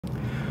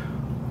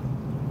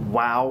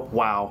Wow,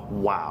 wow,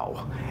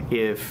 wow.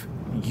 If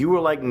you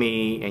were like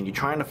me and you're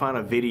trying to find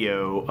a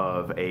video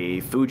of a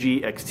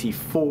Fuji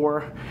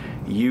XT4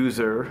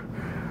 user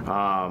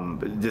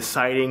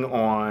deciding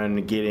on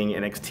getting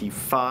an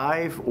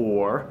XT5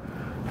 or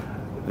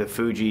the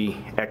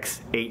Fuji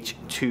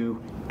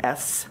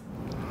XH2s,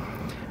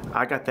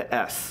 I got the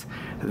S.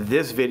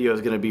 This video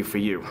is going to be for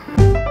you.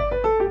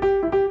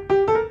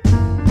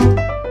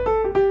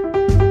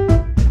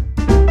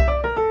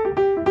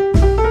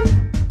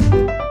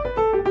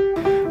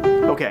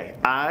 Okay,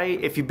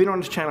 if you've been on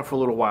this channel for a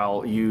little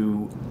while,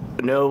 you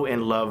know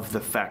and love the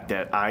fact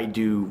that I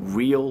do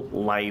real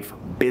life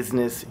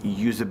business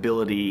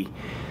usability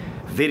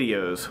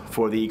videos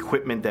for the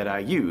equipment that I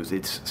use.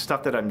 It's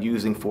stuff that I'm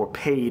using for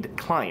paid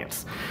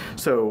clients.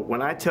 So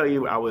when I tell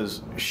you I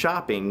was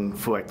shopping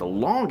for like the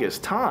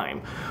longest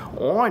time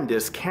on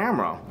this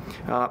camera,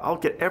 I'll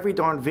get every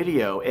darn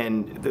video,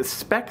 and the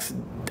specs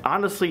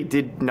honestly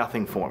did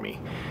nothing for me.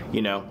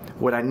 You know,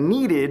 what I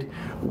needed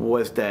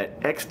was that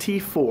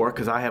XT4,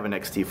 because I have an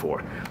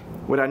XT4.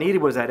 What I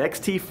needed was that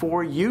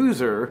XT4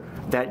 user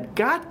that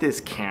got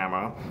this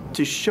camera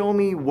to show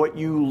me what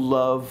you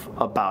love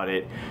about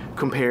it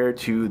compared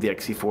to the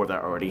XT4 that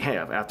I already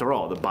have. After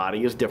all, the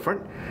body is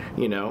different,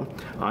 you know.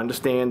 I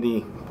understand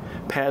the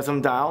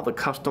PASM dial, the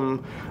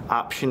custom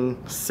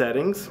option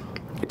settings.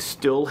 It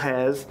still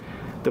has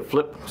the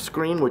flip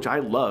screen, which I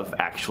love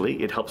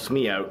actually. It helps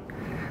me out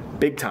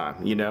big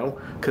time, you know,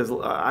 because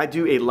I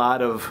do a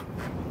lot of,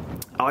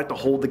 I like to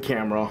hold the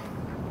camera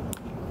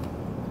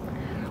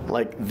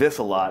like this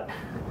a lot,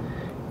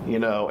 you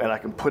know, and I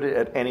can put it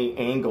at any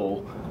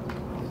angle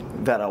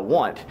that I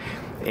want.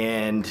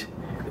 And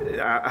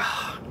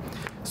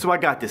so I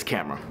got this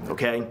camera,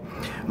 okay?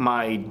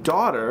 My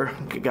daughter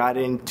got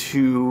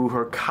into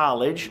her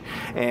college,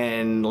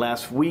 and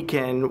last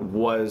weekend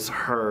was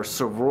her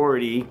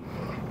sorority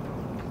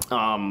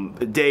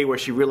a day where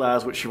she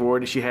realized what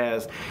sorority she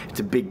has.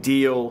 It's a big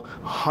deal.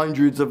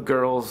 Hundreds of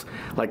girls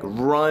like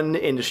run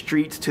in the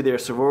streets to their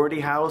sorority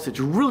house. It's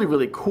really,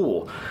 really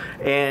cool.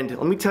 And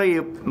let me tell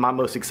you my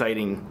most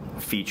exciting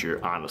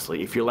feature,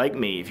 honestly. If you're like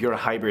me, if you're a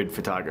hybrid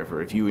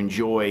photographer, if you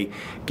enjoy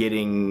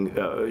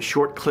getting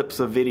short clips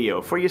of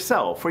video for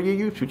yourself, for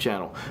your YouTube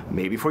channel,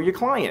 maybe for your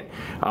client,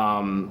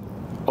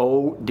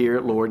 oh dear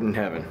Lord in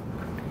heaven.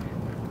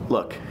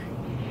 Look,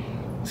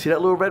 see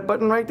that little red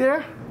button right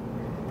there?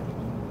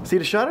 See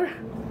the shutter?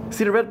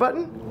 See the red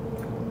button?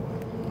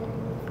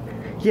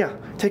 Yeah,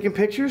 taking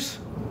pictures.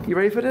 You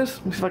ready for this?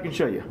 Let me see if I can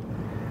show you.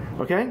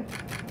 Okay?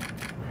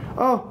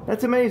 Oh,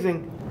 that's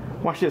amazing.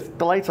 Watch this.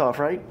 The light's off,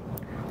 right?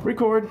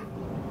 Record.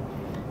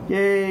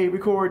 Yay,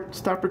 record.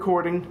 Stop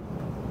recording.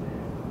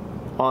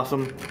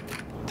 Awesome.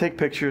 Take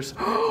pictures.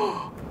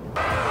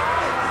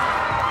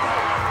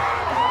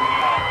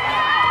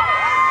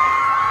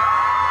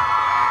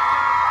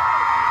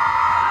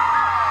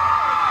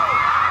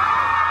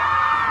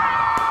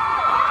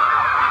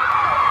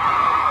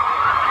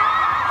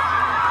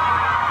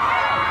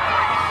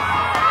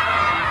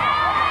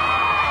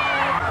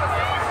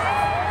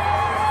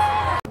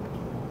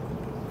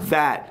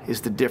 That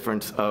is the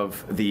difference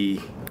of the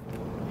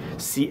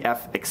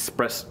CF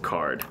Express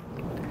card.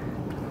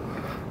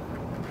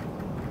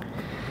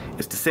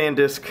 It's the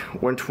SanDisk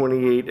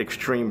 128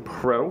 Extreme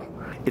Pro.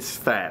 It's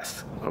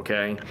fast,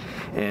 okay?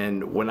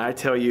 And when I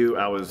tell you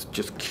I was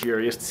just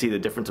curious to see the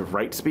difference of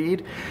write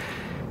speed,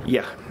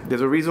 yeah,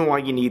 there's a reason why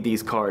you need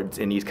these cards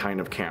in these kind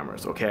of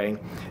cameras, okay?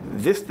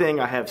 This thing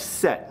I have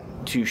set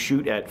to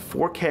shoot at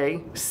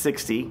 4K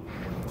 60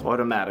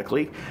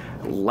 automatically.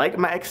 Like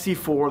my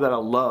XT4 that I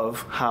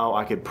love how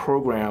I could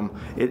program,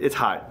 it's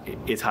hot.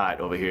 It's hot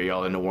over here,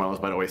 y'all, in New Orleans,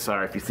 by the way.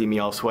 Sorry if you see me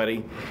all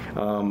sweaty.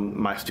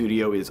 My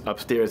studio is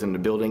upstairs in the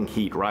building.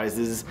 Heat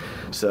rises,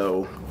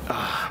 so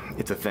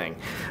it's a thing.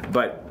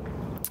 But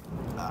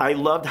I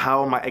loved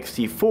how my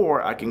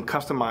XT4, I can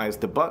customize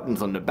the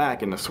buttons on the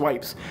back and the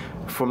swipes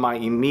for my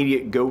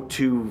immediate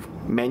go-to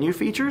menu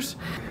features.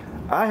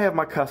 I have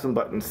my custom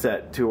button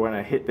set to when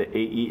I hit the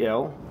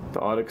AEL, the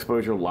auto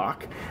exposure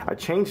lock. I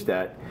changed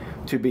that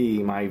to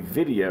be my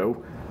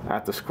video. I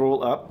have to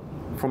scroll up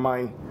for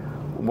my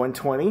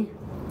 120,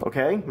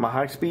 okay, my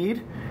high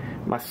speed,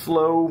 my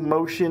slow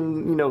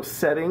motion, you know,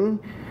 setting,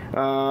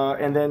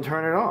 and then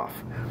turn it off.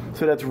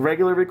 So that's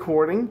regular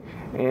recording,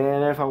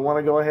 and if I want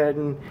to go ahead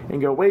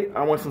and go, wait,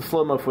 I want some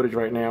slow-mo footage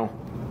right now,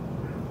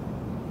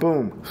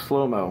 boom,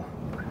 slow-mo.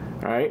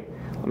 All right,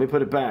 let me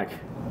put it back.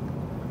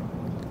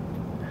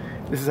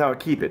 This is how I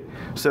keep it.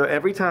 So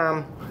every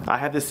time I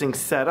have this thing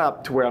set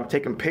up to where I'm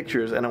taking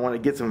pictures and I want to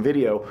get some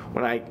video,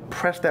 when I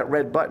press that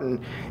red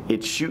button,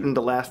 it's shooting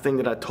the last thing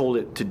that I told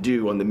it to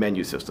do on the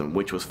menu system,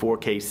 which was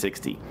 4K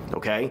 60,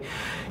 okay?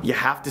 You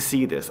have to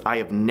see this. I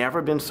have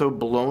never been so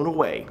blown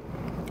away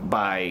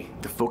by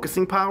the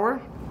focusing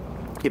power.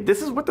 If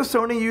this is what the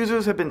Sony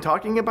users have been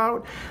talking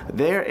about,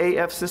 their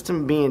AF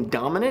system being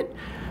dominant,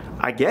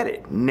 I get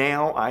it.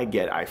 Now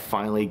I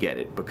finally get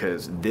it,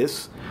 because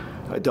this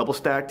double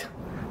stacked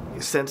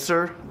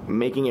sensor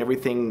making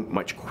everything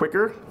much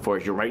quicker for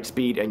your right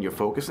speed and your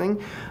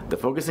focusing. The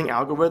focusing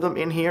algorithm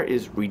in here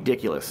is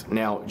ridiculous.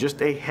 Now,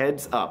 just a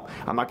heads up,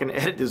 I'm not going to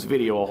edit this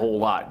video a whole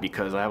lot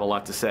because I have a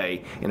lot to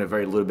say in a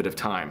very little bit of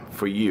time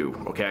for you,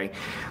 okay?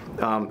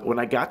 When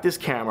I got this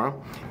camera,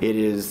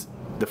 the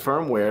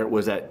firmware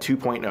was at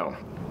 2.0.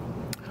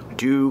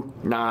 Do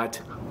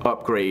not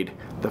upgrade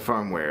the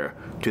firmware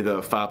to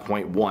the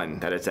 5.1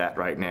 that it's at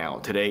right now.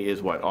 Today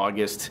is what,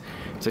 August?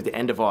 It's at the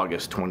end of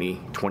August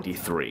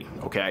 2023,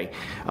 okay?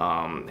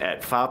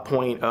 At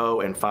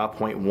 5.0 and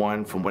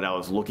 5.1, from what I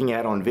was looking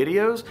at on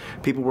videos,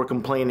 people were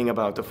complaining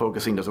about the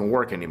focusing doesn't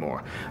work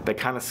anymore. That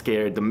kind of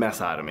scared the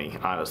mess out of me,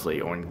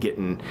 honestly, on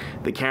getting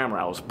the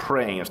camera. I was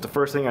praying. It's the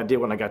first thing I did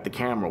when I got the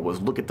camera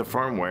was look at the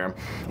firmware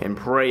and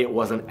pray it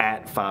wasn't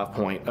at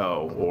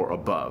 5.0 or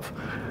above.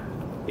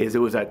 It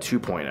was at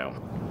 2.0.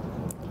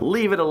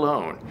 Leave it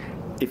alone.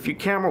 If your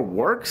camera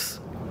works,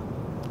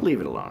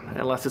 leave it alone,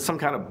 unless it's some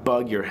kind of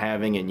bug you're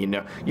having and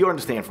you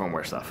understand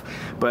firmware stuff.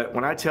 But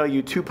when I tell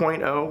you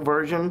 2.0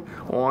 version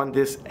on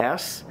this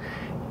S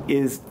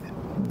is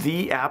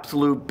the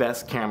absolute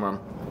best camera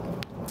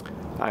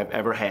I've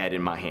ever had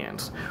in my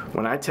hands.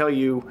 When I tell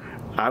you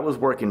I was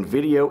working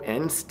video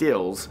and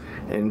stills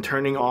and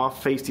turning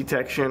off face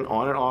detection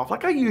on and off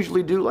like I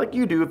usually do, like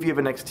you do if you have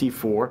an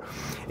XT4,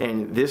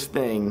 and this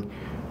thing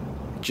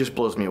just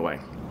blows me away.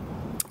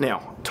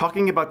 Now,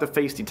 talking about the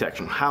face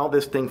detection, how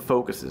this thing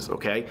focuses,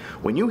 okay?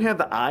 When you have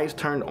the eyes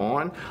turned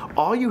on,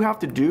 all you have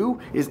to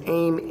do is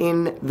aim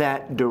in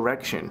that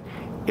direction.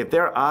 If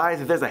there are eyes,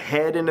 if there's a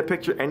head in the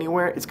picture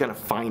anywhere, it's gonna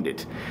find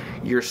it.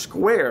 Your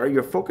square,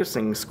 your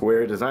focusing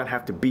square does not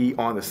have to be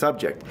on the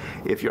subject.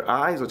 If your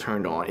eyes are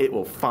turned on, it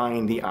will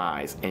find the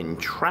eyes and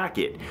track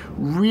it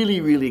really,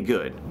 really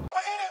good.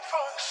 Waiting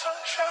for the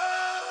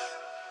sunshine.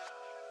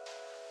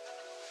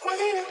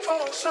 Waiting for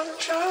the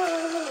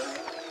sunshine.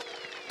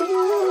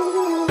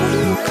 Ooh,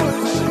 waiting for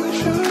the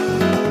sunshine.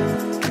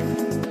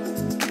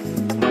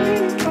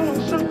 Waiting for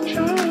the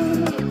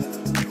sunshine.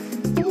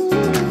 Ooh,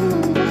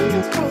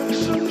 waiting for the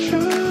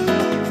sunshine.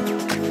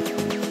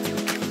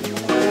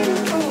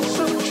 Waiting for the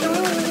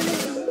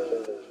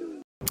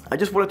sunshine. I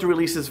just wanted to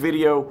release this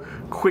video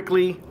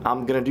quickly.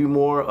 I'm gonna do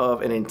more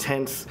of an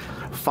intense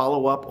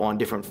follow-up on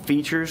different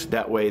features.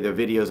 That way the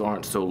videos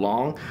aren't so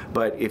long.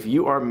 But if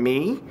you are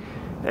me,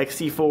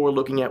 XT4, we're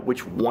looking at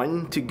which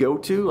one to go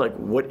to, like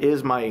what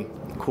is my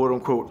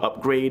quote-unquote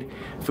upgrade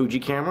Fuji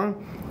camera.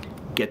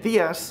 Get the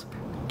S,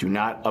 do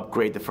not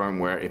upgrade the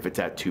firmware if it's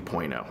at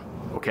 2.0,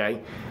 okay?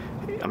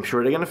 I'm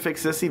sure they're gonna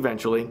fix this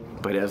eventually,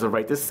 but as of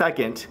right this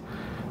second,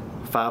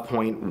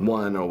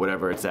 5.1 or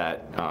whatever it's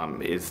at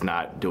is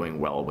not doing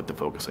well with the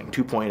focusing.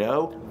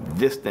 2.0,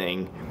 this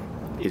thing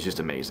is just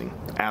amazing,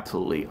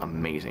 absolutely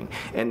amazing.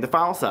 And the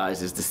file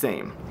size is the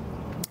same.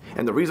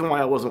 And the reason why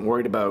I wasn't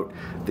worried about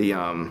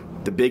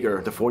the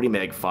bigger, the 40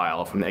 meg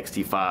file from the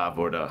XT5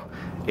 or the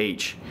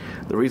H,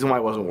 the reason why I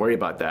wasn't worried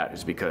about that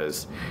is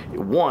because,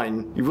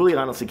 one, you really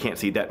honestly can't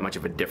see that much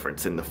of a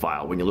difference in the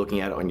file. When you're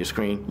looking at it on your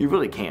screen, you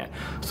really can't.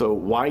 So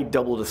why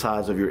double the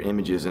size of your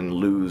images and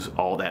lose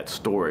all that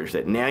storage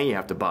that now you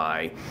have to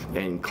buy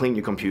and clean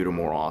your computer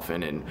more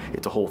often, and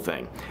it's a whole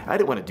thing. I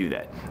didn't want to do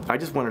that. I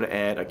just wanted to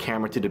add a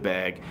camera to the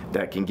bag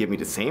that can give me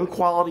the same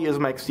quality as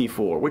my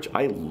XT4, which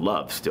I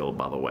love still,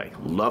 by the way.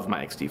 Love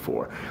my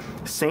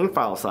XT4. Same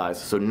file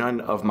size, so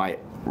none of my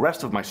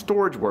rest of my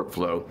storage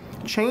workflow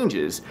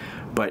changes,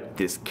 but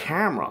this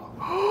camera,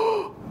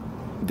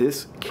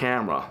 this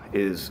camera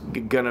is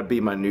gonna be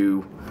my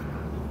new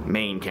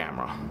main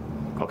camera,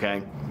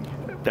 okay?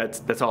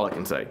 That's all I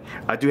can say.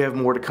 I do have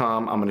more to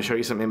come. I'm gonna show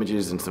you some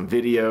images and some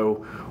video,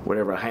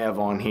 whatever I have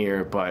on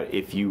here, but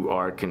if you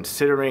are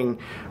considering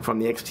from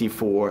the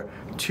XT4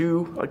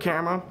 to a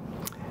camera,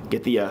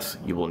 get the S,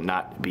 you will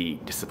not be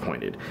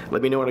disappointed.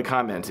 Let me know in the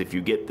comments if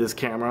you get this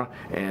camera,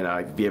 and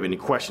if you have any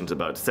questions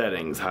about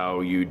settings,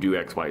 how you do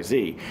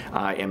XYZ.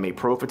 I am a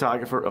pro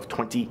photographer of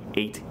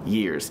 28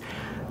 years.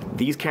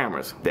 These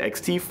cameras, the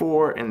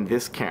XT4 and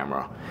this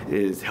camera,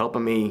 is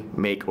helping me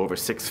make over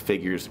 6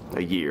 figures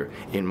a year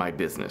in my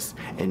business.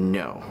 And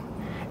no,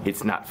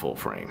 it's not full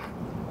frame.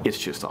 It's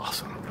just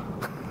awesome.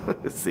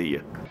 See ya.